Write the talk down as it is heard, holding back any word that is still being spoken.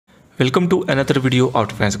Welcome to another video of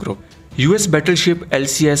Defense Group. US battleship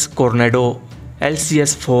LCS Coronado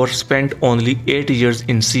LCS-4 spent only 8 years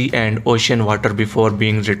in sea and ocean water before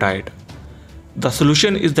being retired. The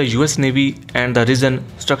solution is the US Navy and the reason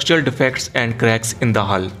structural defects and cracks in the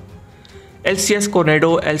hull. LCS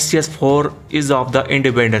Coronado LCS-4 is of the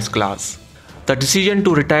Independence class. The decision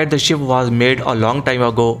to retire the ship was made a long time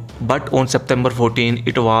ago, but on September 14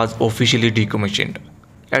 it was officially decommissioned.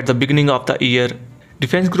 At the beginning of the year,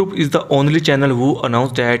 Defense Group is the only channel who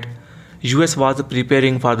announced that US was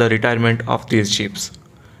preparing for the retirement of these ships.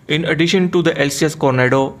 In addition to the LCS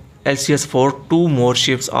Coronado, LCS-4, 2 more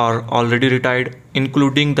ships are already retired,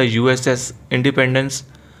 including the USS Independence,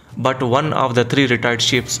 but one of the 3 retired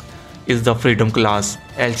ships is the Freedom-class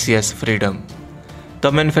LCS Freedom.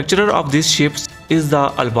 The manufacturer of these ships is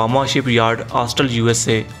the Alabama shipyard Austal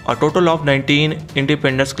USA. A total of 19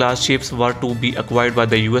 Independence-class ships were to be acquired by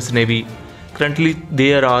the US Navy. Currently,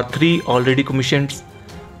 there are 3 already commissioned,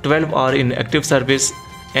 12 are in active service,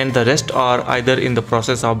 and the rest are either in the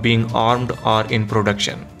process of being armed or in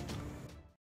production.